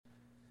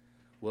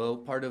Well,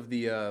 part of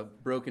the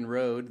broken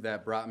road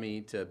that brought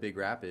me to Big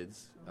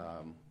Rapids,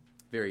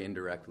 very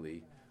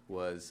indirectly,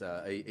 was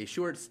a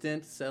short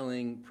stint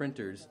selling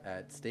printers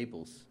at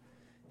Staples.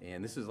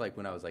 And this was like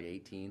when I was like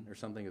 18 or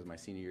something. It was my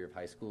senior year of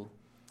high school.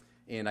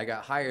 And I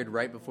got hired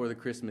right before the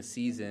Christmas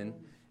season,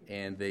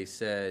 and they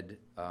said,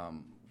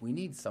 we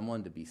need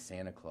someone to be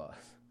Santa Claus.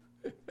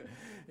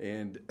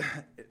 And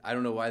I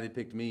don't know why they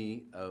picked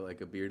me,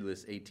 like a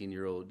beardless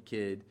 18-year-old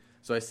kid.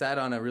 So I sat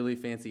on a really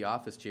fancy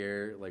office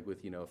chair, like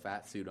with a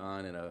fat suit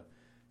on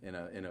and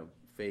a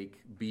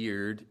fake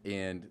beard.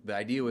 And the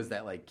idea was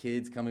that like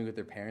kids coming with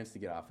their parents to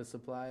get office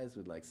supplies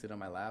would like sit on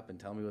my lap and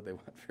tell me what they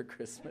want for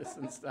Christmas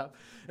and stuff.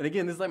 And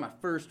again, this is like my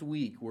first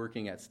week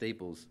working at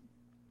Staples,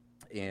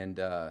 and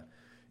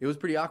it was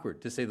pretty awkward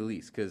to say the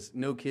least, because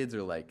no kids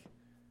are like,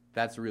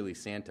 that's really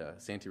Santa.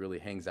 Santa really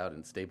hangs out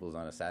in Staples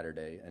on a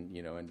Saturday and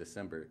in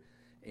December.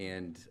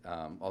 And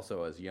also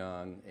I was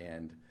young,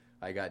 and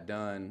I got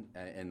done,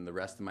 and the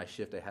rest of my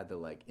shift I had the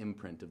like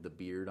imprint of the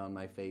beard on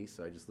my face,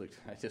 so I just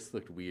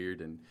looked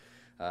weird, and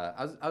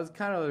I was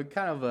kind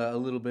of a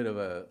little bit of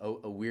a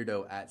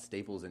weirdo at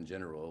Staples in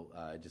general.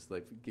 Just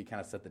like it kind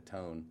of set the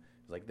tone.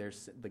 It was like,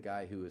 there's the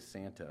guy who is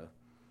Santa.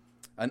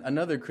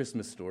 Another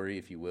Christmas story,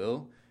 if you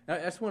will. I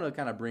just want to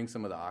kind of bring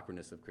some of the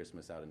awkwardness of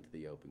Christmas out into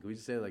the open. Can we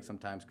just say, like,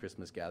 sometimes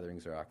Christmas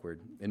gatherings are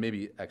awkward, and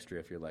maybe extra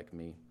if you're like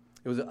me.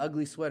 It was an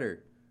ugly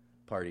sweater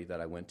party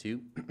that I went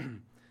to,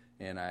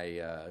 and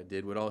I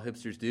did what all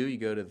hipsters do. You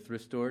go to the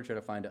thrift store, try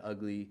to find an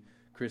ugly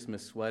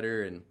Christmas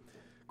sweater, and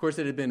of course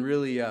it had been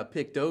really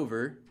picked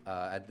over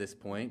at this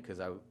point, because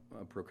I'm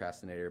a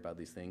procrastinator about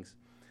these things.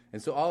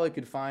 And so all I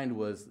could find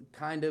was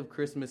kind of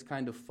Christmas,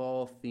 kind of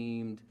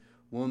fall-themed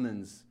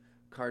woman's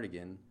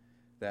cardigan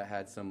that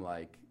had some,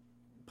 like,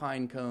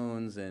 pine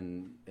cones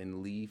and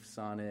leaves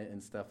on it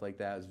and stuff like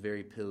that. It was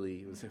very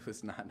pilly. It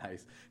was not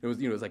nice. It was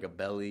it was like a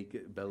belly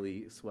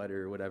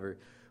sweater or whatever.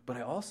 But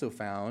I also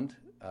found,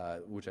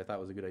 which I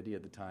thought was a good idea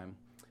at the time,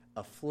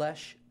 a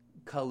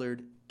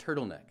flesh-colored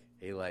turtleneck,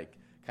 a like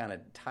kind of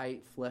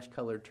tight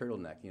flesh-colored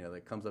turtleneck,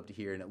 that comes up to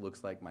here and it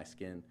looks like my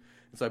skin.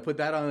 And so I put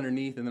that on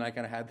underneath, and then I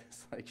kind of had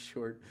this like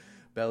short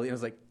belly. And I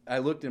was like, I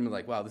looked at him and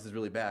like, wow, this is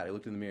really bad. I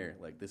looked in the mirror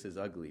like, this is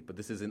ugly, but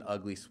this is an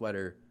ugly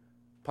sweater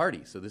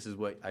party, so this is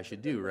what I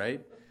should do, right?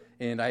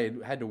 And I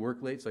had to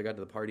work late, so I got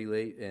to the party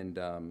late, and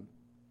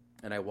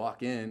I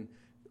walk in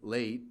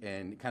late,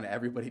 and kind of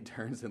everybody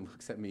turns and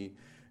looks at me,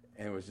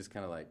 and it was just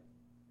kind of like,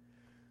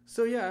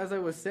 so yeah, as I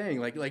was saying,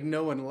 like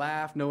no one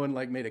laughed, no one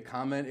like made a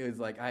comment. It was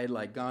like I had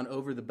like gone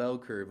over the bell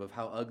curve of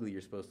how ugly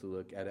you're supposed to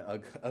look at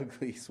an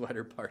ugly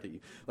sweater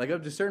party. Like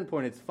up to a certain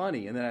point, it's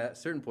funny, and then at a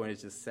certain point,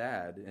 it's just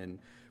sad. And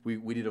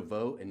we did a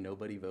vote, and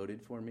nobody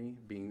voted for me.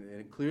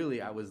 And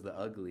clearly, I was the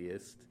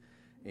ugliest.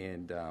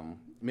 And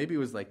maybe it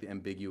was like the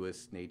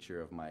ambiguous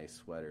nature of my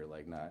sweater,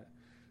 like not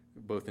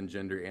both in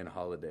gender and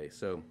holiday.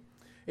 So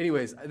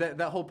anyways, that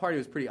whole party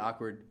was pretty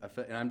awkward.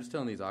 And I'm just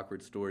telling these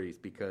awkward stories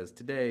because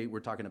today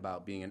we're talking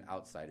about being an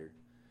outsider,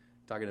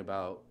 talking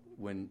about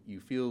when you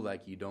feel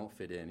like you don't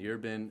fit in. You ever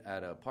been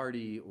at a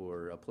party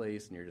or a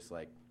place and you're just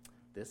like,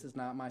 this is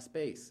not my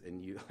space,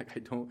 and you like,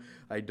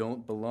 I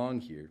don't belong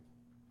here.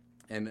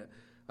 And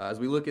as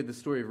we look at the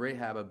story of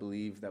Rahab, I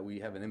believe that we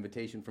have an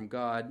invitation from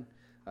God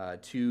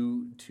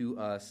to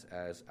us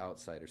as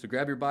outsiders. So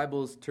grab your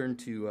Bibles, turn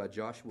to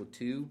Joshua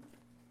 2.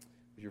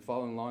 If you're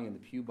following along in the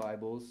Pew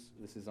Bibles,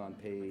 this is on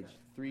page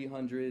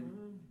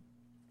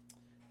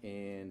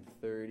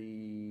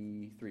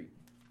 333.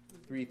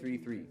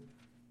 333.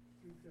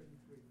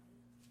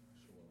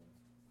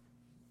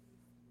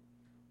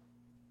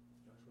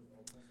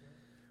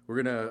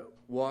 We're going to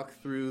walk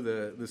through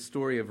the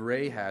story of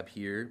Rahab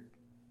here.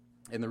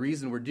 And the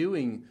reason we're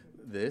doing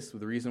this,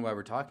 the reason why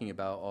we're talking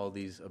about all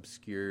these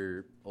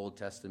obscure Old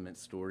Testament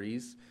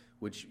stories,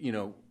 which,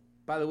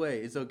 by the way,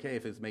 it's okay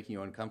if it's making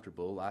you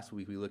uncomfortable. Last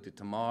week we looked at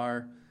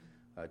Tamar,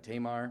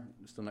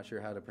 still not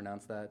sure how to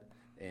pronounce that.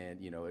 And,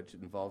 it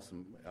involves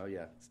some,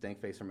 stank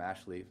face from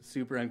Ashley.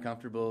 Super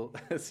uncomfortable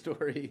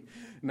story,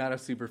 not a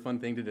super fun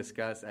thing to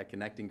discuss at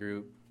Connecting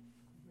Group.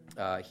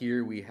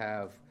 Here we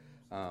have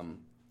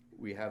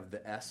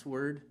the S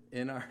word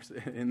in our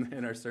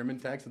sermon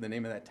text with the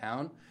name of that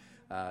town.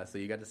 So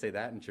you got to say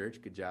that in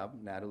church. Good job,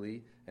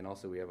 Natalie. And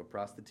also we have a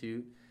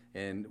prostitute.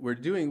 And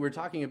we're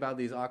talking about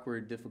these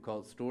awkward,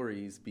 difficult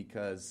stories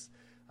because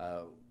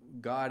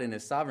God in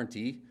his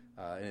sovereignty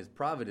and his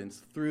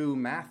providence through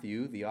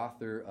Matthew, the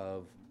author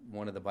of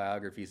one of the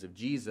biographies of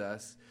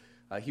Jesus,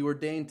 he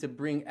ordained to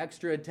bring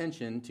extra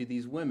attention to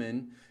these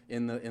women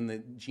in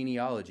the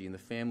genealogy, in the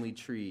family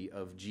tree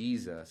of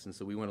Jesus. And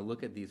so we want to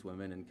look at these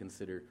women and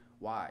consider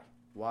why.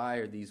 Why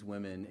are these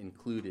women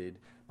included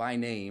by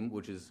name,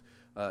 which is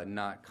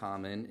not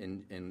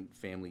common in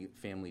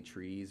family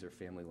trees or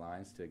family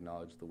lines to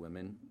acknowledge the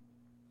women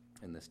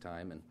in this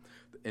time.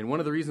 And one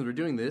of the reasons we're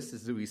doing this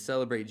is that we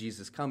celebrate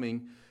Jesus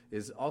coming,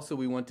 is also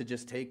we want to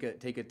just take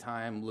a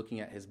time looking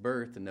at his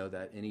birth to know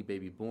that any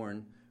baby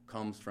born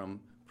comes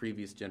from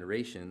previous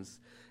generations.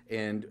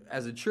 And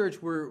as a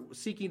church, we're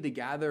seeking to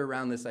gather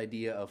around this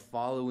idea of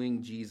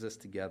following Jesus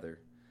together.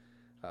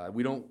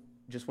 We don't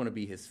just want to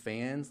be his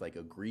fans, like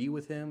agree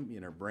with him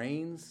in our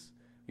brains.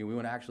 We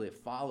want to actually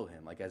follow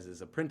him, like as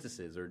his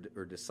apprentices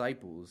or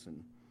disciples,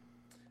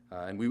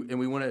 and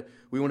we want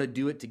to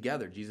do it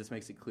together. Jesus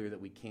makes it clear that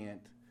we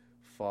can't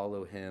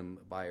follow him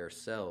by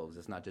ourselves.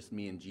 It's not just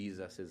me and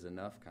Jesus is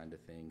enough kind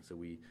of thing. So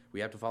we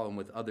have to follow him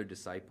with other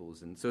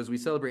disciples. And so as we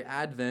celebrate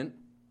Advent,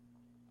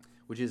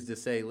 which is to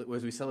say,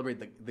 as we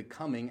celebrate the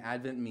coming,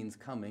 Advent means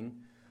coming,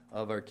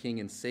 of our King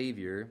and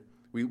Savior,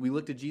 we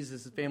looked at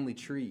Jesus' family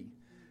tree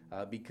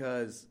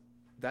because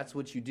that's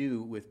what you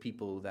do with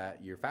people that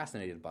you're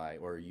fascinated by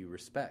or you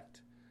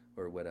respect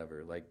or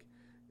whatever. Like,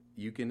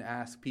 you can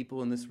ask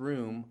people in this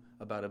room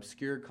about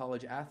obscure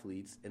college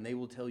athletes, and they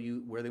will tell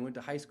you where they went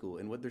to high school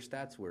and what their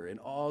stats were and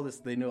all this.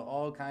 They know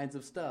all kinds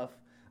of stuff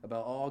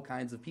about all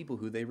kinds of people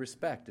who they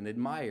respect and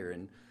admire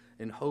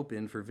and hope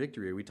in for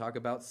victory. We talk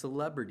about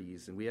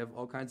celebrities, and we have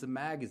all kinds of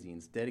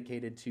magazines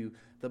dedicated to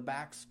the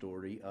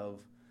backstory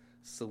of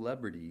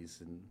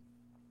celebrities. And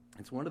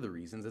it's one of the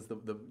reasons, it's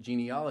the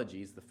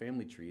genealogies, the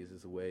family trees,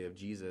 is a way of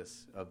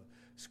Jesus, of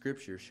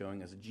Scripture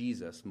showing us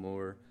Jesus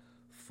more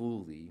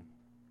fully.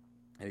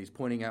 And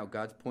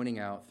God's pointing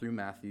out through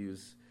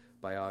Matthew's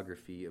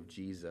biography of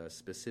Jesus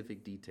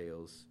specific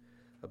details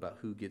about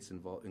who gets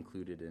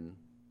included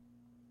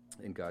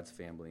in God's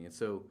family. And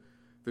so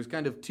there's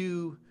kind of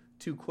two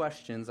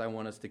questions I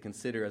want us to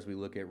consider as we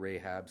look at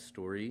Rahab's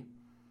story.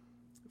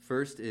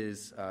 First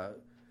is,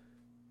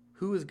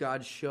 who is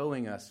God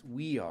showing us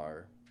we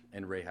are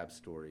in Rahab's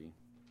story?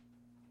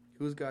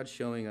 Who is God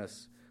showing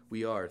us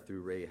we are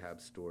through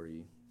Rahab's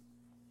story?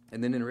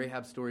 And then in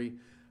Rahab's story,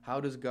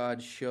 how does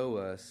God show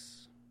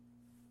us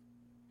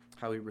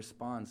how he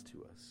responds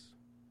to us?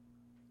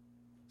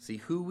 See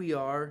who we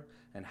are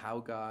and how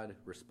God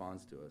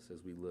responds to us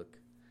as we look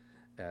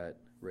at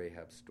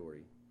Rahab's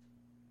story.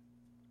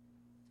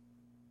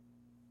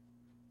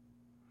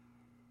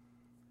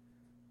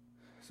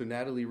 So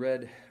Natalie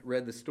read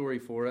the story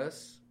for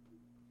us.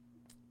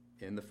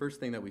 And the first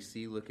thing that we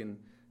see, look in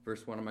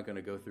verse 1, I'm not going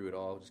to go through it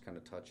all, just kind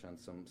of touch on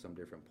some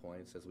different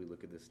points as we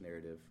look at this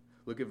narrative.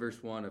 Look at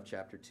verse 1 of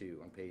chapter 2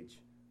 on page,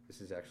 this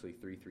is actually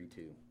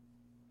 332.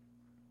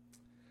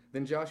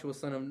 Then Joshua,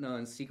 son of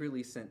Nun,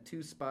 secretly sent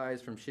 2 spies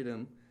from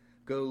Shittim.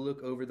 Go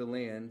look over the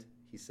land,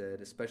 he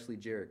said, especially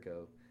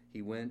Jericho.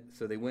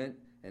 So they went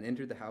and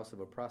entered the house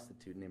of a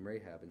prostitute named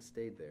Rahab and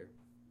stayed there.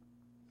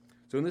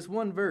 So in this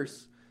one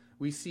verse,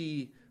 we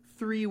see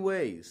 3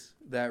 ways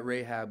that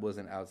Rahab was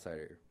an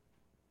outsider.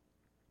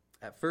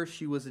 At first,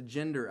 she was a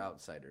gender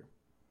outsider.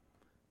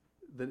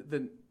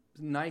 The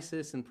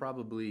nicest and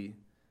probably,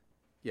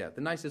 the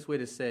nicest way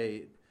to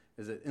say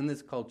is that in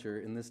this culture,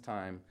 in this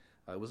time,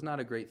 it was not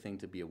a great thing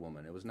to be a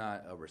woman. It was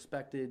not a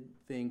respected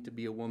thing to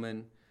be a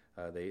woman.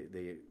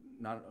 They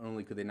not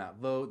only could they not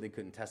vote, they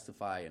couldn't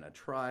testify in a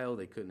trial,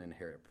 they couldn't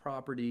inherit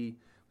property.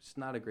 It's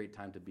not a great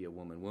time to be a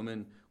woman.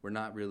 Women were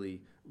not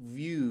really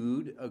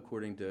viewed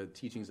according to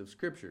teachings of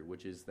Scripture,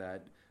 which is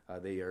that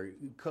they are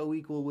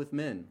co-equal with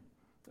men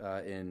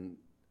in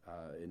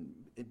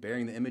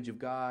bearing the image of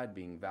God,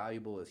 being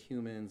valuable as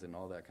humans, and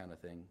all that kind of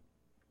thing.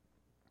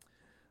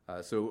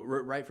 So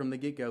right from the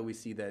get-go, we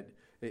see that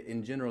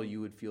in general,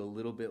 you would feel a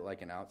little bit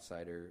like an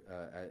outsider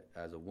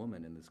as a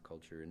woman in this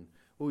culture. And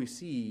what we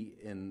see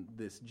in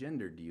this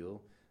gender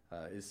deal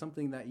is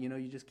something that,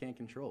 you just can't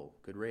control.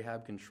 Could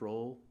Rahab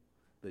control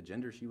the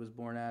gender she was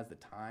born as, the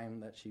time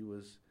that she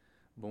was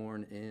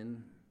born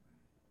in?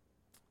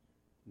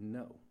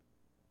 No.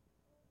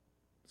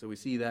 So we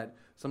see that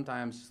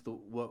sometimes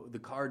the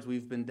cards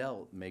we've been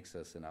dealt makes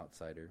us an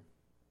outsider.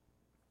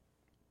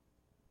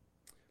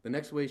 The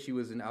next way she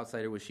was an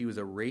outsider was she was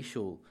a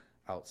racial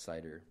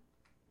outsider.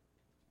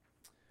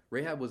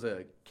 Rahab was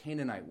a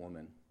Canaanite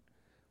woman,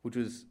 which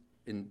was,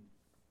 in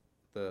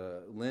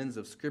the lens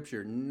of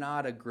Scripture,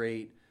 not a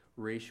great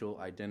racial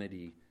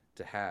identity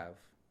to have.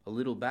 A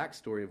little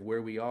backstory of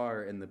where we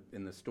are in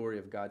the story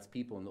of God's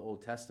people in the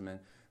Old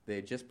Testament. They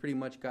had just pretty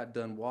much got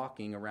done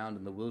walking around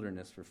in the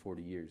wilderness for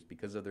 40 years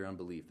because of their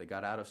unbelief. They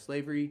got out of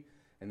slavery,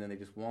 and then they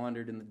just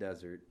wandered in the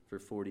desert for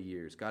 40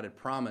 years. God had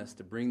promised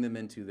to bring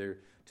them to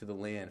the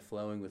land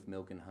flowing with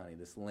milk and honey,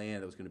 this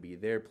land that was going to be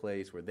their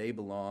place where they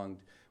belonged,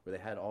 where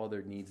they had all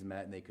their needs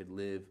met, and they could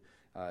live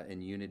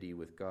in unity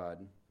with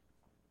God.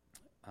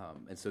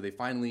 And so they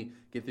finally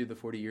get through the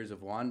 40 years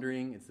of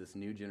wandering. It's this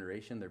new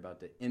generation. They're about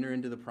to enter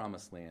into the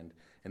promised land.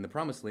 And the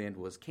promised land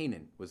was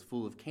Canaan, was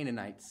full of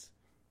Canaanites.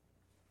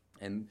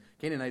 And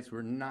Canaanites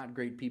were not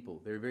great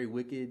people. They were very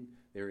wicked.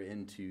 They were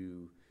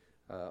into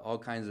all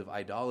kinds of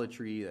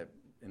idolatry that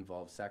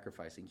involved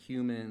sacrificing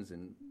humans,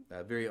 and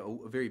a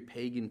very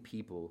pagan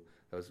people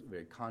that was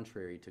very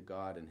contrary to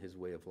God and his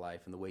way of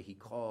life and the way he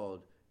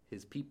called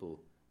his people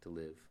to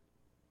live.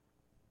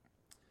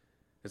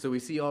 And so we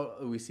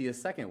see a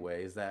second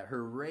way is that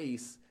her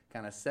race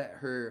kind of set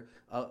her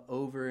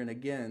over and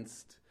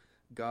against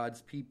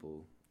God's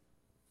people,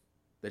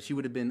 that she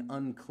would have been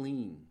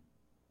unclean,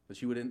 that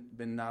she would have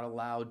been not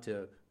allowed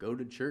to go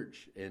to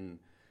church in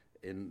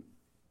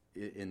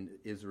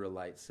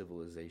Israelite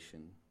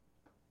civilization.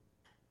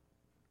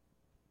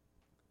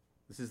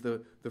 This is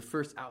the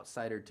first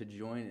outsider to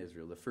join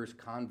Israel, the first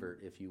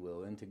convert, if you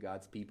will, into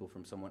God's people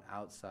from someone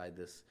outside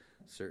this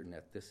certain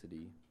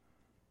ethnicity.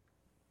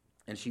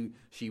 And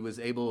she was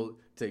able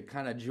to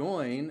kind of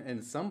join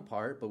in some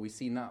part, but we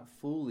see not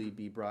fully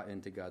be brought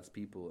into God's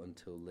people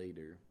until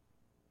later.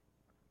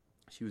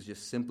 She was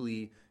just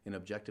simply and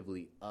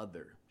objectively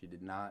other. She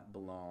did not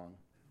belong.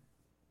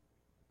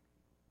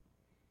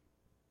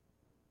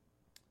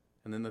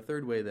 And then the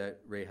third way that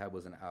Rahab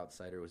was an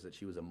outsider was that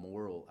she was a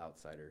moral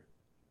outsider.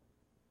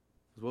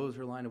 What was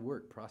her line of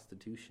work?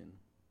 Prostitution.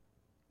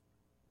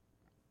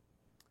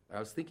 I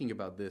was thinking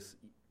about this.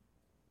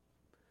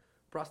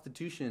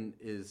 Prostitution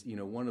is,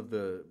 one of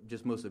the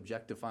just most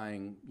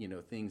objectifying,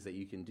 things that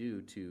you can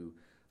do to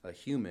a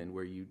human,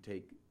 where you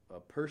take a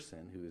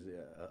person who is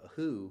a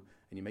who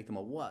and you make them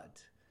a what,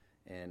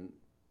 and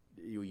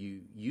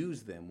you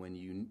use them when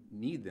you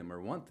need them or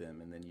want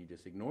them, and then you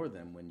just ignore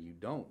them when you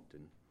don't.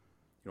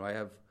 And I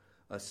have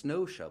a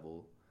snow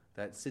shovel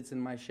that sits in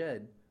my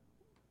shed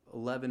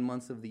 11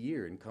 months of the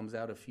year and comes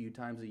out a few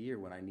times a year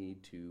when I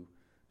need to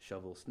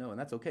shovel snow. And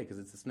that's okay because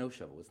it's a snow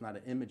shovel. It's not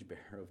an image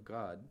bearer of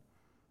God.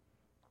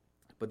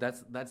 But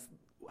that's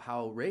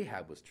how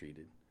Rahab was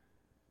treated.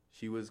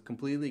 She was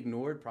completely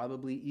ignored,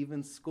 probably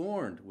even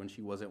scorned when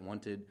she wasn't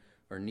wanted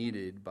or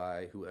needed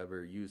by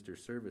whoever used her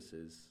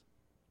services.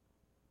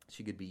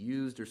 She could be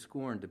used or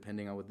scorned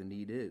depending on what the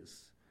need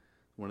is.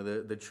 One of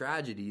the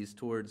tragedies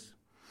towards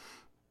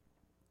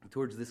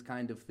this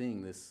kind of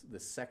thing, this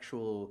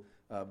sexual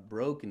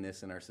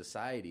brokenness in our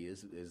society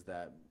is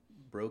that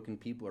broken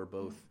people are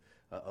both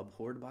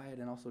abhorred by it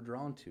and also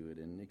drawn to it,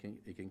 and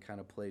it can kind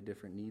of play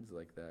different needs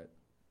like that.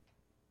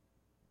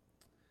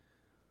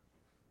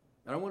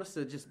 And I want us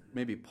to just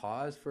maybe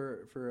pause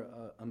for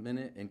a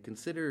minute and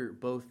consider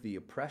both the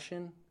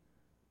oppression,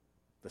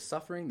 the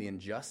suffering, the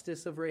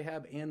injustice of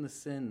Rahab, and the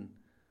sin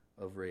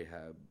of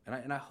Rahab.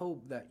 And I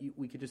hope that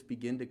we could just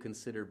begin to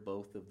consider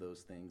both of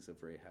those things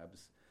of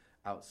Rahab's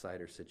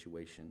outsider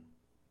situation.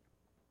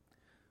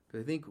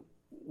 Because I think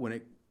when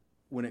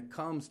it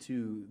comes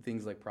to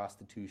things like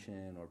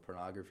prostitution or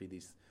pornography,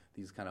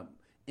 these kind of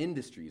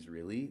industries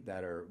really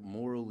that are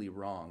morally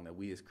wrong, that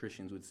we as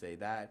Christians would say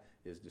that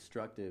is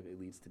destructive, it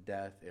leads to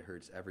death, it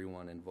hurts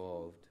everyone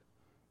involved.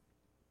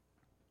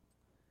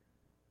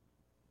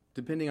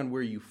 Depending on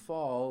where you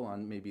fall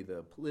on maybe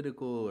the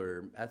political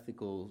or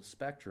ethical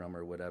spectrum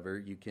or whatever,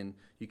 you can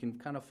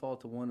kind of fall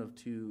to one of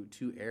two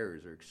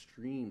errors or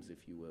extremes,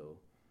 if you will.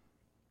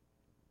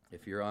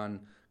 If you're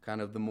on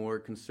kind of the more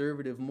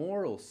conservative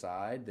moral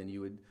side, then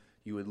you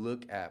would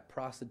look at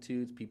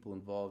prostitutes, people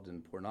involved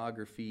in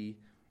pornography,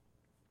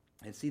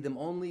 and see them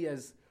only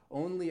as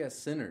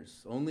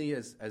sinners, only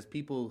as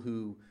people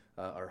who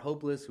are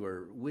hopeless, who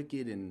are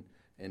wicked and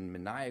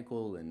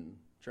maniacal and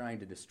trying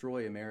to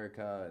destroy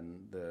America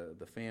and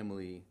the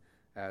family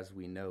as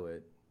we know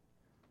it.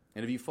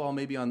 And if you fall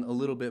maybe on a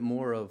little bit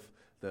more of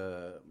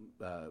the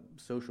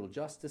social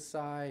justice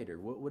side or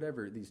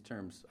whatever these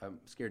terms, I'm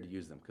scared to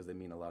use them because they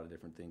mean a lot of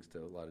different things to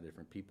a lot of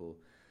different people.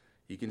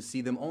 You can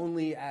see them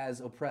only as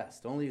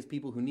oppressed, only as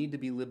people who need to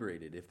be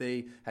liberated. If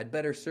they had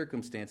better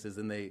circumstances,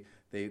 then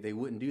they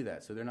wouldn't do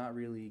that, so they're not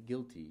really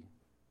guilty.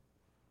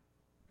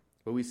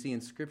 But we see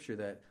in Scripture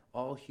that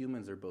all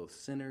humans are both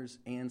sinners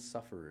and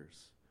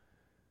sufferers.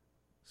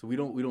 So we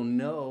don't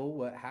know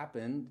what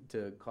happened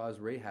to cause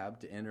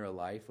Rahab to enter a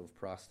life of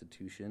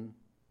prostitution.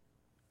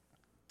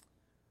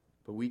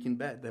 But we can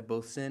bet that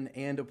both sin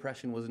and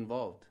oppression was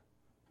involved.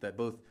 That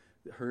both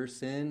her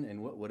sin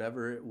and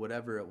whatever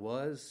it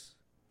was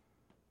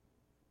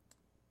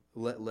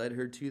led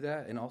her to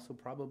that, and also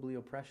probably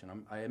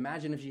oppression. I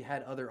imagine if she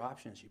had other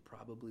options, she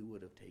probably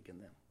would have taken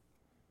them.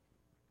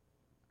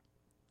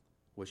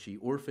 Was she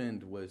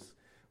orphaned? Were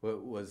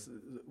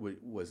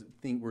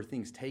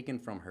things taken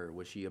from her?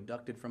 Was she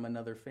abducted from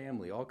another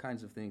family? All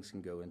kinds of things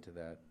can go into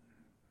that.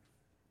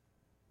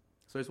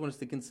 So I just want us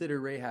to consider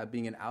Rahab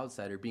being an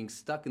outsider, being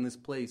stuck in this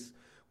place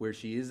where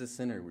she is a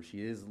sinner, where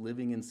she is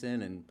living in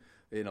sin and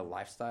in a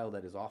lifestyle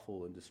that is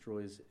awful and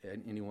destroys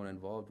anyone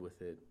involved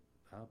with it.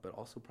 But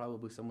also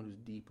probably someone who's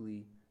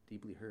deeply,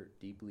 deeply hurt,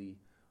 deeply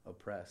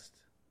oppressed,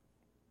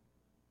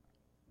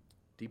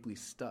 deeply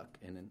stuck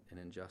in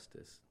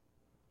injustice.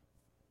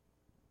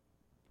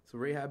 So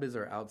Rahab is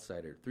our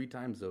outsider 3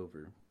 times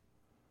over.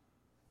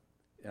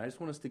 And I just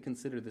want us to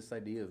consider this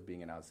idea of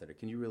being an outsider.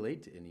 Can you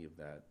relate to any of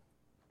that?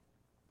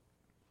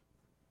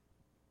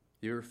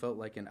 You ever felt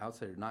like an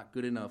outsider, not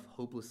good enough,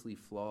 hopelessly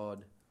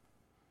flawed,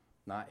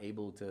 not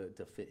able to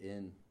fit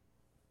in?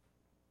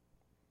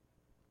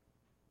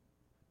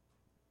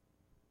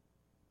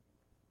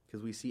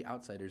 Because we see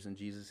outsiders in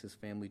Jesus'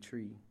 family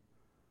tree.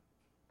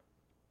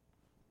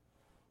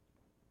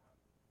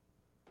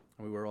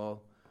 We were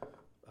all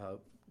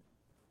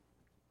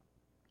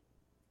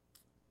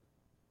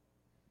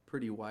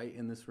pretty white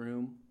in this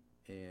room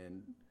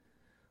and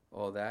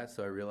all that,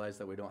 so I realized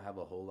that we don't have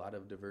a whole lot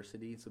of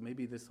diversity. So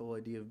maybe this whole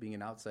idea of being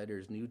an outsider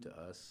is new to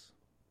us.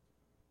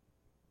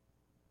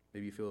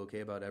 Maybe you feel okay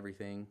about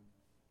everything.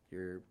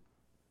 You're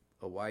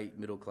a white,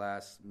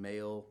 middle-class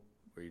male,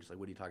 where you're just like,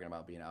 what are you talking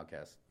about being an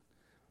outcast?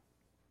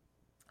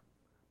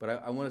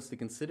 But I want us to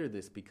consider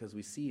this because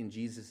we see in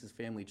Jesus'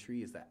 family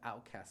tree is that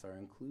outcasts are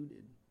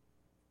included.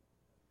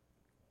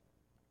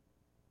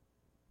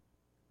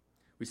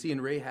 We see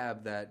in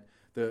Rahab that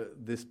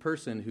this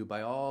person who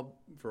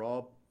for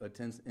all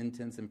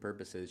intents and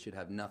purposes should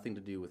have nothing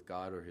to do with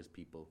God or his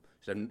people,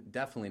 should have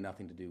definitely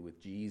nothing to do with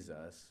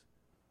Jesus.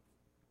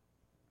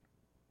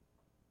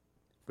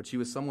 But she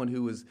was someone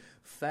who was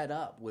fed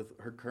up with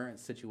her current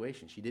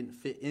situation. She didn't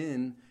fit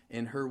in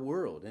her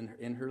world,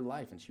 in her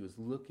life, and she was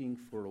looking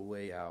for a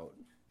way out.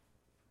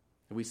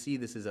 And we see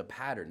this as a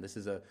pattern. This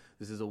is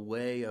a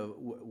way of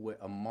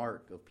a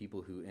mark of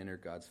people who enter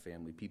God's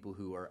family, people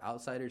who are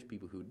outsiders,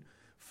 people who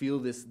feel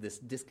this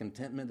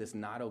discontentment, this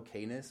not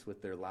okayness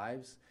with their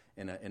lives,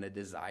 and a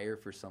desire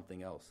for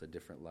something else, a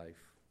different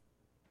life.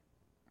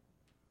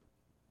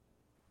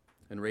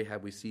 In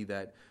Rahab, we see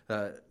that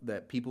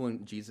people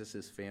in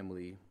Jesus'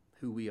 family,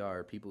 who we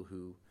are, people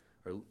who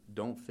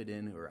don't fit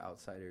in, who are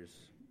outsiders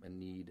and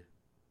need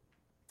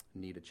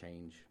a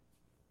change.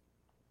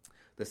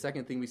 The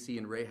second thing we see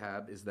in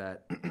Rahab is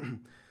that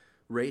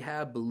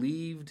Rahab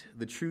believed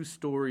the true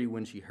story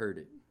when she heard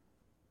it.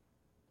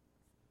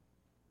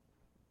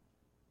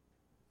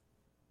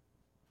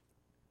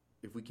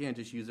 If we can't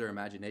just use our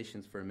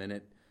imaginations for a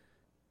minute,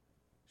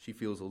 she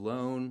feels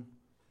alone,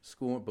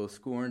 both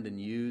scorned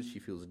and used. She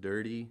feels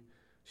dirty.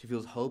 She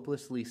feels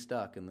hopelessly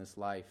stuck in this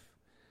life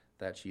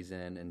that she's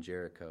in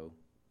Jericho.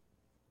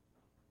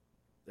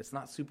 It's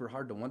not super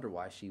hard to wonder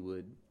why she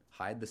would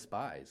hide the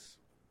spies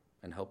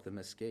and help them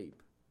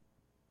escape.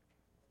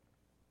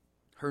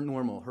 Her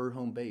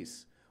home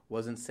base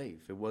wasn't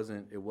safe. It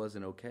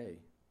wasn't okay.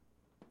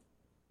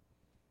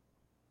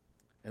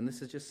 And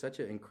this is just such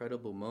an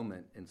incredible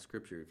moment in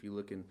Scripture. If you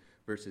look in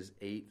verses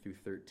 8 through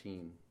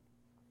 13,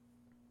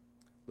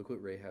 look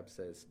what Rahab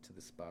says to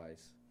the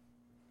spies.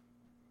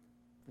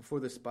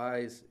 Before the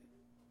spies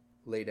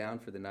lay down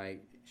for the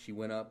night, she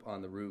went up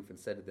on the roof and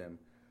said to them,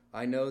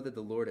 I know that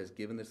the Lord has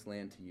given this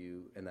land to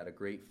you, and that a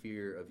great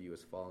fear of you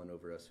has fallen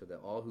over us, so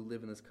that all who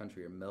live in this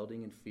country are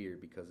melting in fear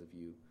because of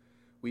you.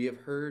 We have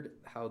heard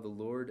how the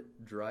Lord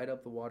dried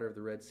up the water of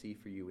the Red Sea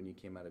for you when you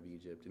came out of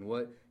Egypt, and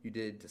what you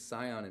did to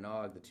Sihon and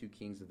Og, the two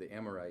kings of the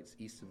Amorites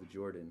east of the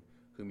Jordan,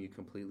 whom you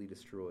completely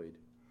destroyed.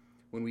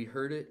 When we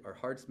heard it, our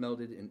hearts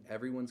melted, and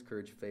everyone's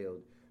courage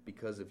failed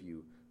because of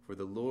you. For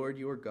the Lord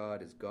your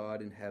God is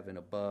God in heaven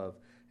above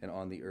and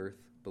on the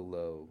earth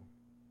below.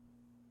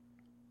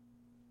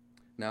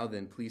 Now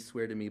then, please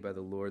swear to me by the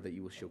Lord that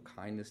you will show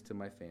kindness to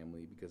my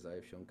family, because I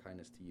have shown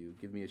kindness to you.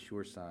 Give me a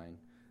sure sign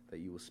that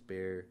you will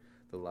spare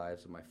the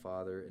lives of my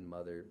father and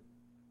mother,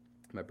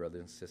 my brothers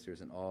and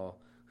sisters, and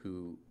all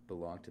who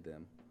belong to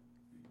them,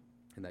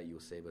 and that you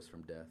will save us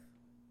from death.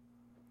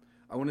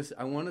 I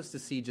want us to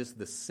see just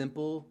the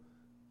simple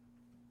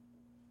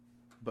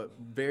but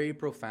very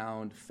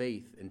profound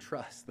faith and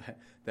trust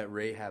that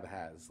Rahab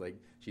has. Like,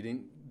 she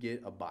didn't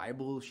get a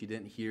Bible. She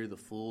didn't hear the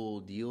full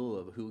deal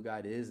of who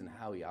God is and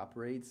how he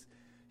operates.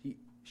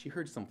 She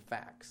heard some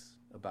facts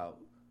about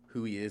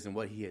who he is and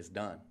what he has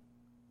done.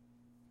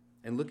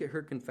 And look at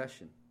her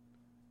confession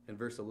in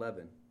verse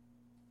 11.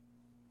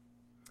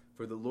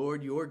 For the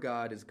Lord your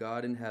God is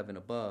God in heaven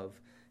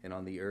above and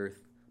on the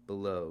earth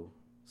below.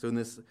 So in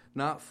this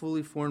not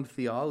fully formed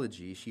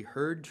theology, she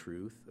heard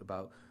truth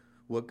about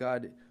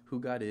who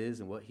God is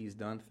and what he's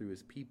done through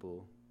his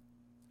people,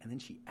 and then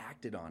she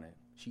acted on it.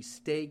 She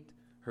staked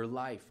her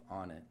life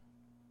on it.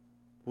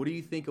 What do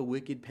you think a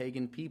wicked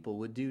pagan people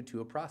would do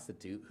to a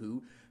prostitute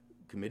who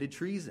committed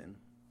treason?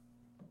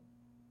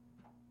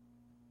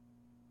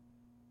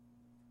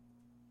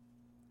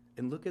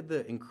 And look at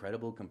the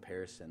incredible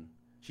comparison.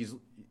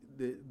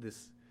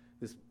 This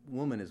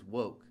woman is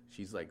woke.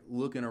 She's like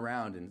looking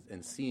around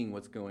and seeing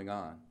what's going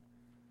on.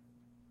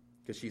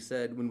 Because she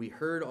said, when we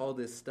heard all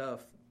this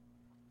stuff,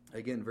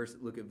 again,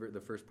 look at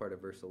the first part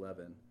of verse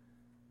 11.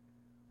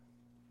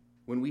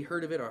 When we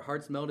heard of it, our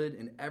hearts melted,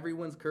 and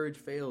everyone's courage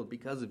failed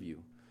because of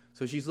you.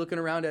 So she's looking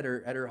around at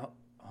her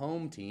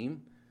home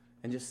team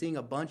and just seeing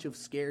a bunch of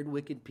scared,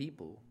 wicked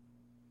people.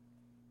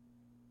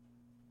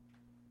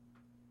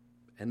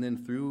 And then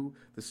through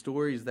the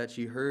stories that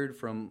she heard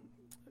from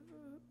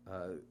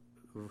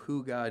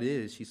who God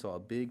is, she saw a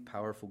big,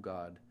 powerful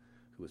God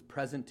who was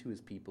present to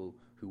his people,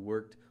 who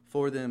worked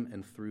for them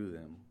and through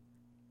them.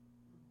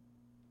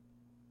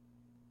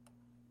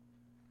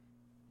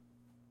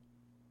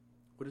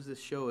 What does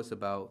this show us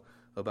about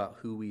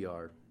who we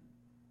are?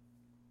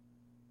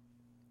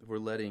 If we're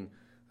letting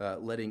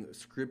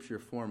Scripture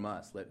form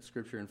us, let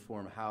Scripture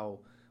inform how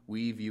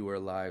we view our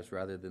lives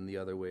rather than the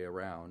other way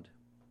around.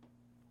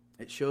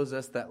 It shows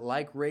us that,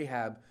 like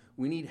Rahab,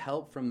 we need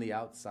help from the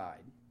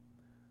outside.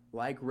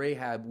 Like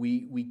Rahab,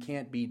 we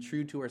can't be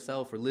true to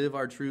ourselves or live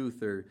our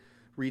truth or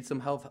read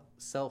some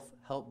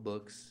self-help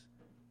books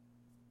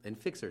and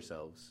fix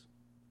ourselves.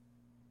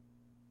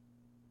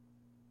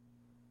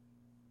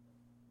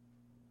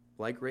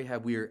 Like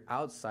Rahab, we are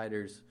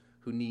outsiders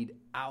who need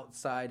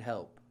outside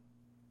help.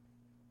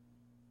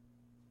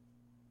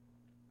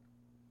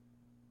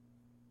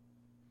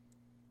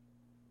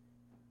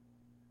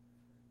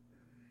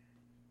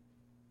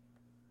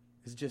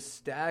 is just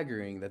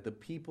staggering that the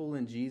people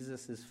in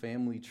Jesus'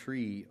 family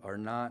tree are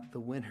not the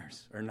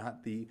winners, are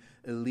not the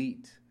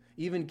elite.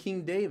 Even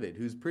King David,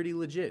 who's pretty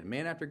legit,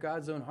 man after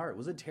God's own heart,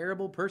 was a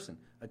terrible person,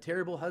 a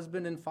terrible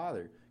husband and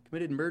father,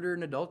 committed murder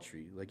and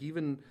adultery. Like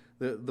even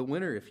the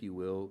winner, if you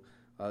will,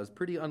 is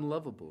pretty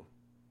unlovable.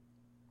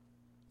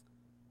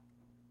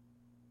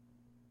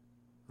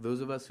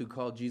 Those of us who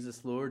call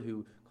Jesus Lord,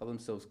 who call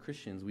themselves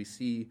Christians, we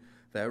see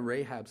that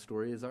Rahab's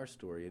story is our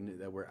story, and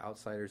that we're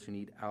outsiders who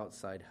need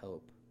outside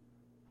help.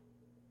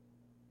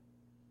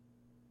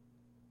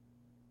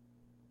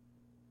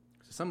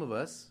 To some of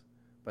us,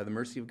 by the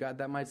mercy of God,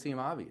 that might seem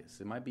obvious.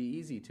 It might be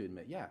easy to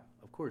admit, yeah,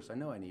 of course, I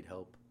know I need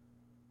help.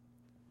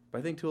 But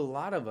I think to a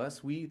lot of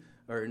us, we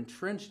are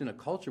entrenched in a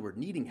culture where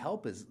needing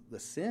help is the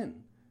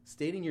sin.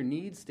 Stating your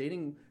needs,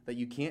 stating that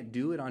you can't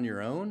do it on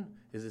your own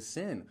is a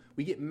sin.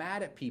 We get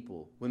mad at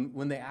people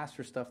when they ask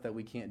for stuff that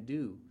we can't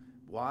do.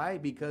 Why?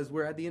 Because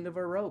we're at the end of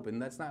our rope,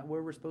 and that's not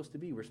where we're supposed to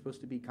be. We're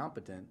supposed to be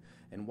competent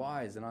and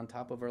wise and on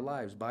top of our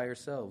lives by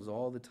ourselves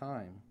all the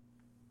time.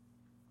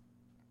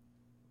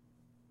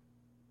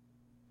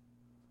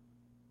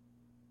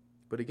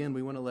 But again,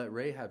 we want to let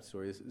Rahab's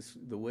story,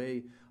 the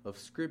way of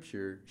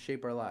Scripture,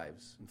 shape our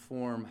lives,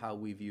 inform how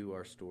we view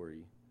our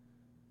story.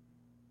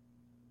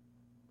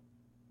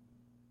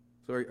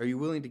 So are you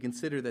willing to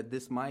consider that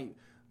this might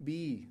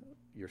be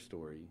your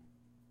story?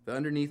 That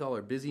underneath all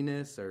our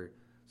busyness, our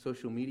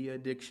social media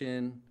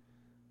addiction,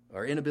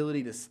 our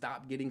inability to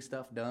stop getting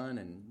stuff done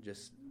and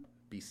just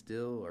be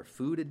still, our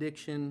food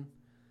addiction,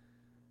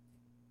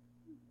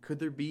 could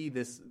there be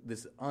this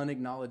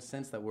unacknowledged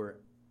sense that we're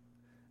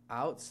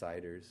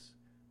outsiders?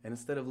 And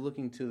instead of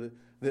looking to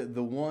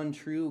the one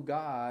true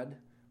God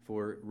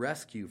for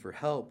rescue, for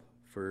help,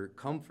 for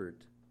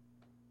comfort,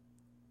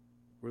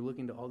 we're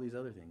looking to all these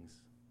other things.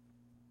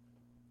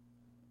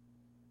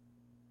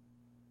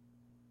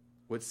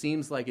 What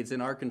seems like it's in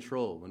our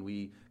control when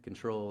we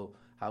control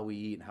how we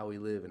eat and how we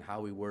live and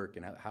how we work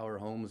and how our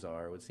homes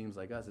are, what seems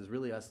like us is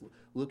really us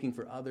looking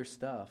for other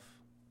stuff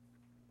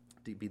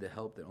to be the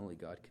help that only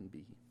God can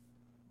be.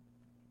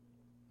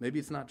 Maybe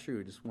it's not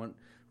true. I just want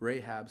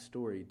Rahab's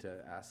story to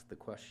ask the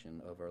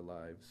question of our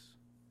lives.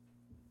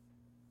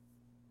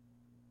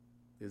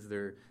 Is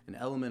there an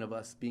element of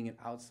us being an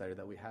outsider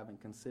that we haven't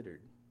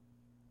considered?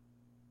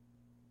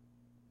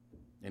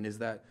 And is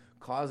that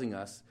causing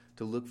us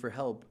to look for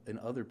help in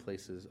other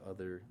places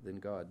other than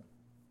God?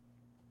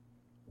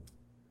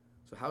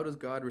 So how does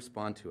God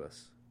respond to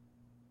us?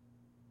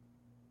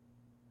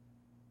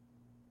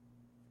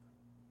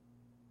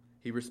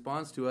 He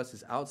responds to us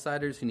as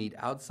outsiders who need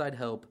outside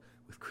help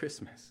with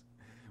Christmas,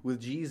 with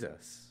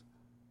Jesus.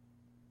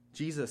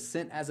 Jesus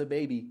sent as a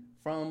baby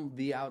from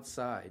the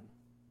outside.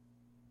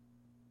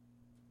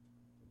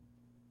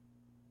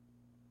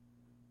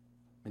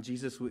 And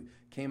Jesus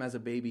came as a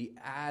baby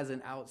as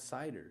an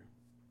outsider.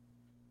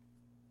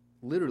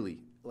 Literally,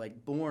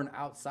 like born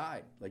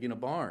outside, like in a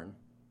barn,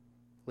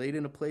 laid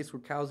in a place where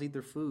cows eat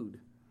their food.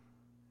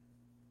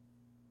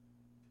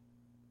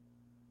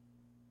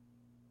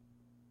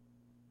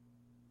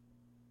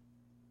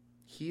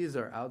 He is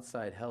our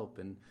outside help,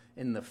 and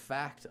in the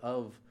fact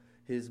of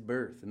his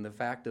birth, and the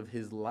fact of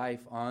his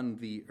life on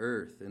the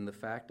earth, and the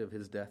fact of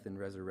his death and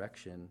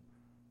resurrection,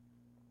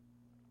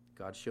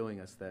 God's showing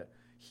us that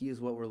he is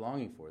what we're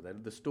longing for,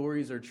 that the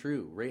stories are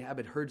true. Rahab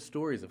had heard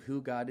stories of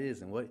who God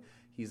is and what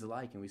he's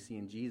like, and we see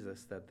in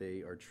Jesus that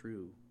they are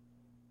true.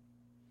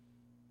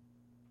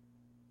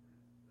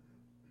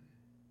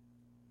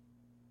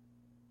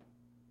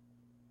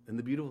 And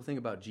the beautiful thing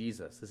about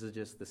Jesus, this is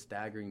just the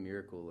staggering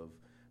miracle of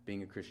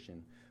being a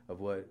Christian, of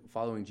what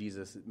following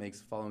Jesus, it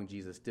makes following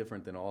Jesus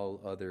different than all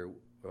other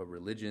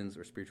religions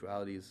or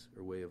spiritualities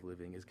or way of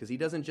living, is because he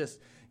doesn't just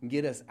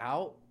get us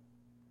out.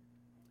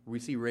 We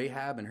see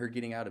Rahab and her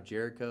getting out of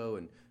Jericho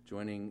and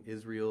joining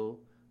Israel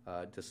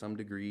to some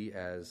degree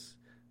as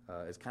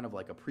kind of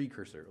like a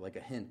precursor, like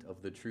a hint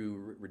of the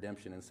true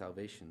redemption and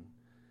salvation.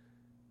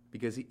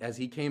 Because as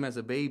he came as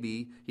a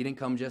baby, he didn't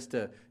come just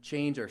to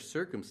change our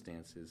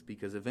circumstances,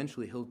 because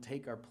eventually he'll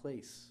take our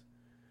place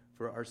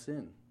for our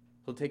sin.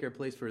 He'll take our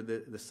place for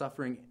the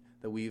suffering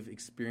that we've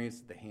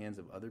experienced at the hands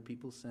of other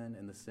people's sin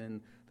and the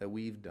sin that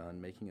we've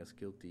done, making us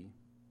guilty.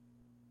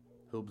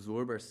 He'll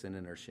absorb our sin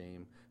and our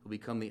shame. He'll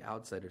become the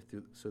outsider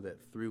so that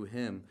through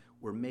him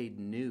we're made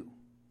new.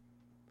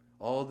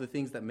 All the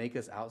things that make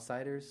us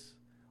outsiders,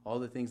 all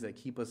the things that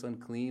keep us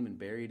unclean and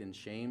buried in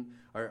shame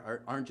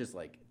aren't just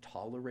like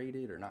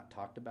tolerated or not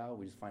talked about.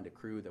 We just find a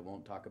crew that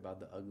won't talk about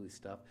the ugly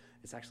stuff.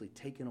 It's actually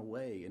taken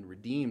away and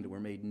redeemed. We're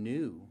made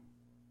new.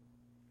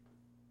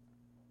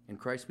 In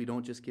Christ, we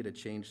don't just get a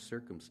changed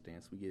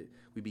circumstance.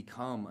 We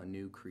become a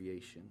new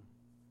creation.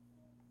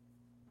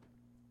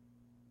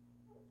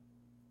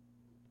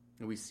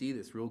 And we see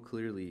this real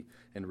clearly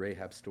in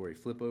Rahab's story.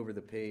 Flip over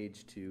the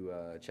page to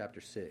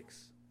chapter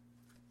 6.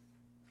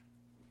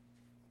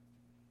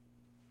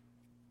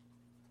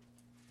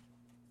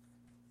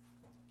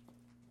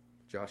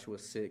 Joshua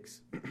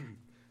 6,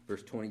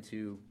 verse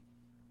 22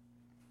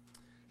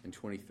 and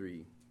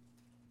 23.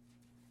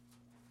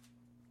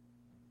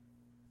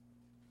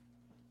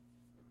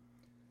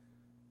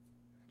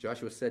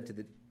 Joshua said to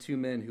the two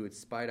men who had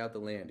spied out the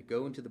land,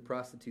 "Go into the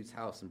prostitute's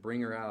house and bring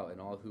her out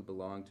and all who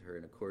belong to her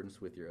in accordance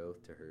with your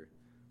oath to her."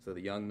 So the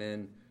young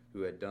men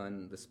who had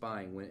done the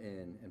spying went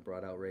in and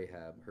brought out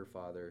Rahab, her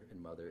father and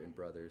mother and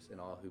brothers,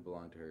 and all who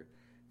belonged to her.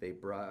 They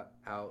brought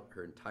out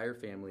her entire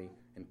family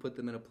and put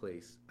them in a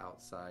place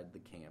outside the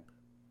camp.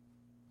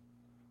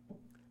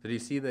 So do you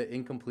see the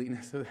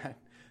incompleteness of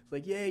that? It's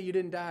like, yay, you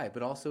didn't die,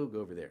 but also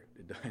go over there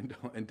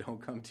and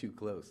don't come too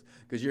close,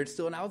 because you're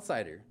still an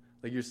outsider.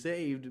 Like, you're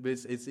saved,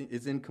 but it's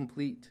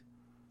incomplete.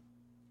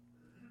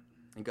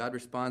 And God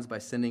responds by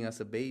sending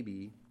us a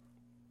baby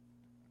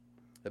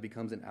that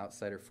becomes an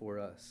outsider for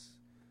us.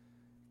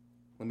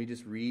 Let me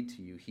just read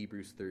to you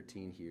Hebrews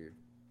 13 here.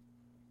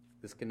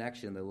 This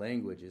connection, the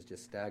language is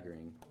just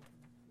staggering.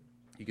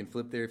 You can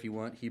flip there if you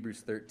want, Hebrews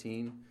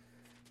 13,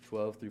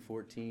 12 through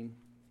 14.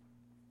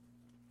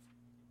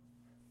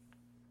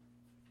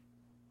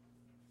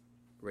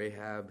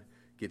 Rahab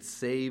gets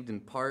saved in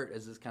part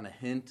as this kind of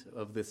hint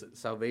of this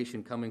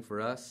salvation coming for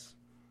us.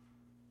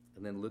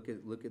 And then look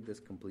at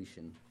this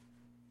completion.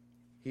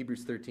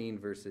 Hebrews 13,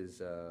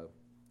 verses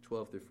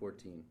 12 through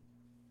 14.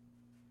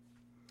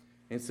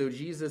 And so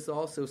Jesus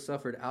also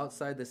suffered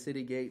outside the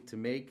city gate to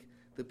make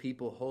the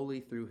people holy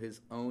through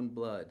his own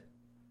blood.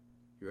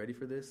 You ready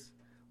for this?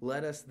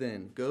 Let us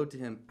then go to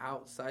him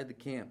outside the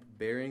camp,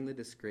 bearing the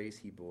disgrace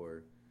he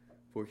bore.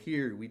 For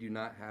here we do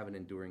not have an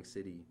enduring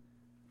city,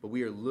 but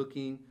we are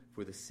looking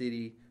for the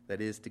city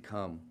that is to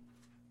come.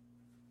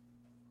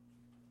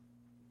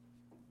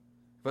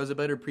 If I was a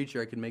better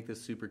preacher, I could make this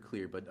super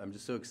clear, but I'm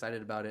just so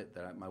excited about it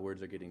that my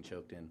words are getting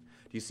choked in.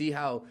 Do you see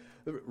how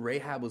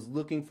Rahab was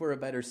looking for a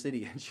better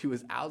city, and she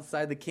was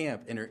outside the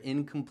camp in her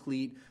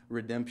incomplete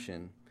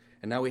redemption?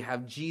 And now we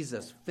have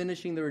Jesus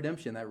finishing the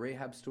redemption that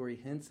Rahab's story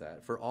hints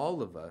at for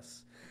all of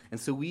us. And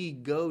so we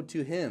go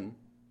to him.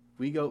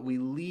 We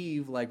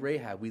leave like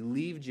Rahab. We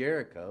leave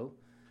Jericho,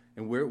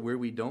 and where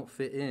we don't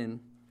fit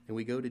in, and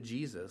we go to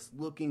Jesus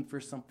looking for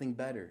something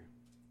better.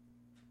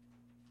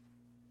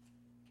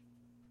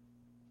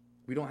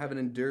 We don't have an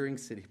enduring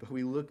city, but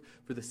we look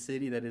for the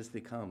city that is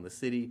to come, the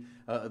city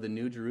of the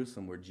New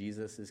Jerusalem, where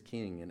Jesus is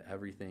king and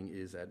everything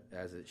is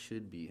as it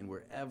should be, and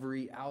where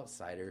every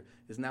outsider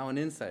is now an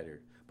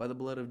insider by the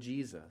blood of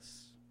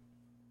Jesus.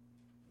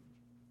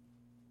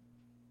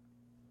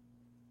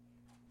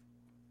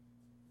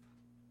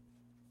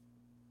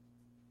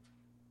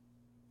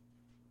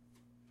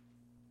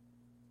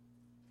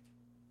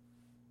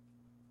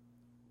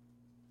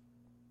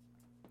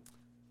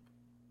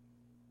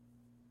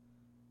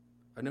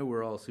 I know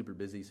we're all super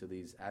busy, so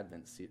these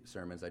Advent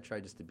sermons, I try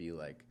just to be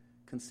like,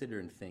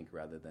 consider and think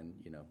rather than,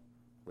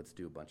 let's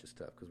do a bunch of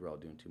stuff, because we're all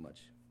doing too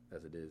much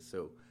as it is.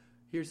 So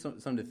here's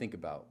something to think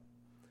about.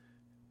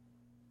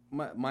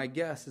 My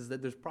guess is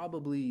that there's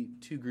probably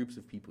two groups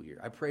of people here.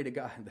 I pray to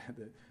God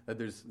that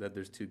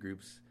there's two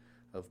groups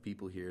of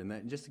people here, and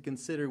that just to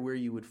consider where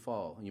you would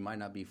fall. You might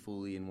not be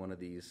fully in one of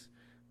these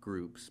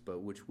groups,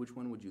 but which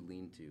one would you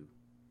lean to?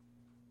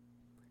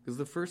 Because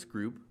the first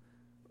group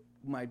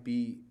might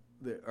be,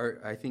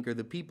 I think, are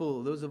the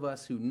people, those of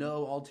us who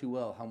know all too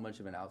well how much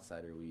of an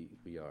outsider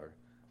we are.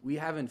 We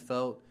haven't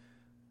felt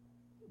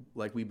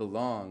like we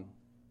belong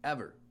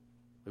ever.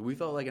 Like, we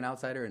felt like an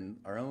outsider in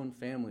our own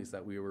families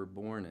that we were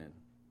born in.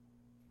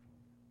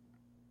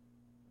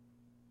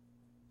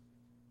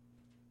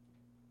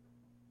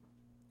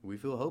 We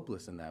feel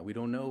hopeless in that. We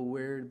don't know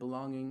where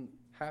belonging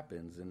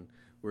happens, and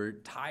we're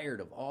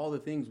tired of all the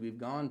things we've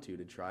gone to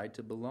try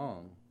to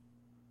belong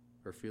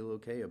or feel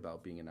okay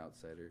about being an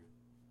outsider.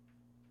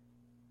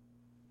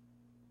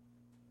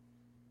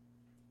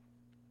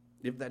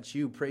 If that's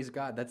you, praise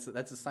God. That's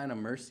a sign of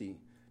mercy,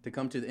 to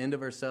come to the end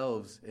of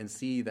ourselves and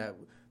see that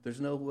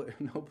there's no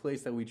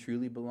place that we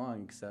truly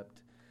belong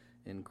except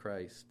in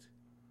Christ.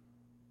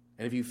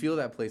 And if you feel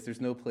that place,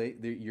 there's no place,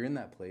 you're in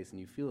that place and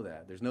you feel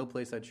that. There's no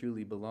place I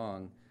truly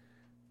belong,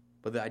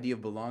 but the idea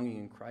of belonging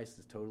in Christ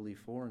is totally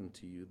foreign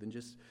to you, then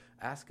just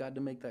ask God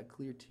to make that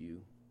clear to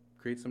you.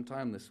 Create some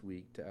time this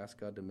week to ask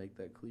God to make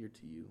that clear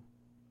to you.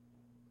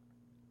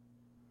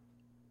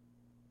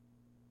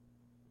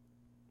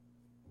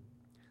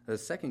 The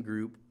second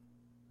group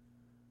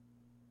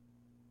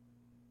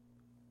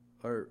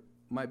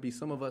might be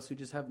some of us who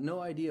just have no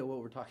idea what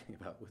we're talking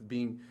about with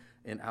being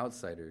an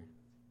outsider.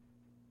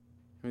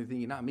 I mean,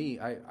 thinking, not me.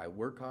 I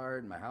work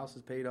hard. My house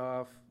is paid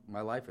off.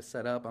 My life is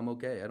set up. I'm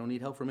okay. I don't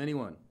need help from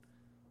anyone.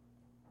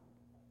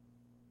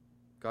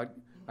 God,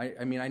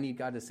 I need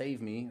God to save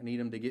me. I need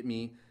him to get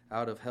me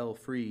out of hell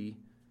free.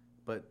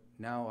 But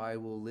now I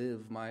will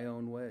live my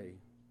own way.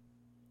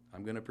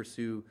 I'm going to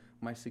pursue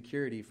my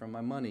security from my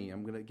money.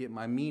 I'm going to get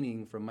my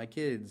meaning from my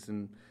kids,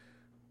 and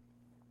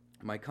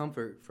my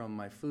comfort from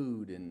my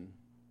food, and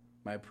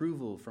my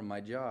approval from my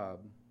job.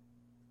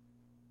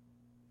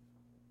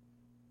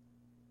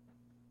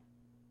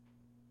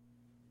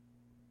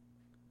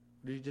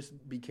 You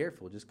just be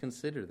careful. Just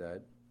consider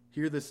that.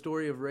 Hear the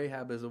story of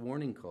Rahab as a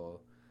warning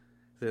call.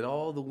 That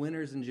all the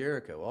winners in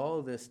Jericho,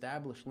 all the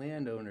established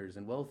landowners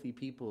and wealthy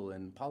people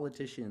and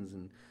politicians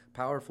and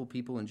powerful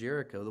people in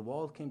Jericho, the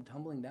walls came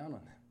tumbling down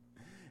on them.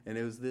 And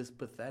it was this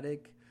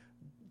pathetic,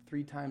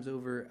 3 times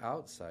over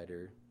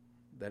outsider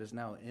that has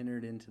now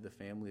entered into the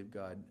family of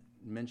God,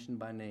 mentioned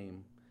by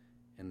name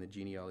in the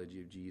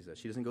genealogy of Jesus.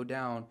 She doesn't go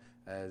down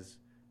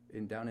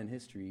in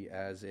history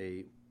as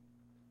a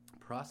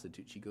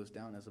prostitute. She goes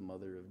down as a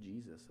mother of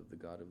Jesus, of the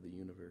God of the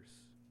universe.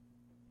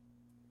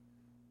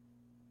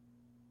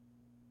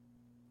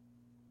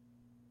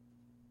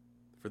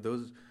 For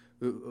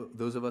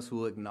those of us who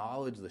will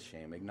acknowledge the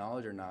shame,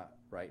 acknowledge our not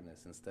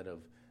rightness, instead of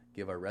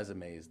give our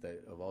resumes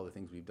of all the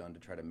things we've done to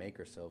try to make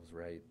ourselves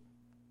right.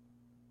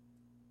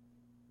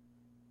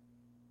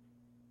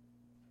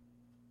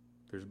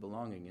 There's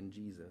belonging in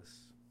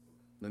Jesus.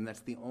 And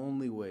that's the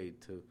only way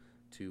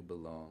to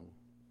belong.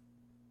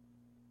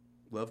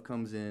 Love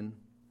comes in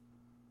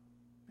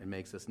and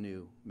makes us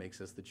new, makes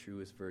us the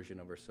truest version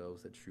of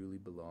ourselves that truly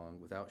belong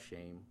without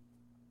shame.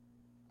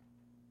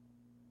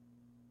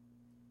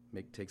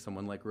 Take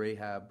someone like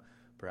Rahab,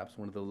 perhaps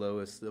one of the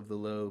lowest of the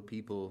low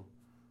people,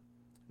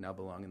 now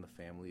belong in the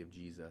family of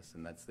Jesus.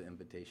 And that's the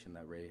invitation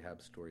that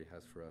Rahab's story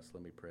has for us.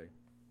 Let me pray.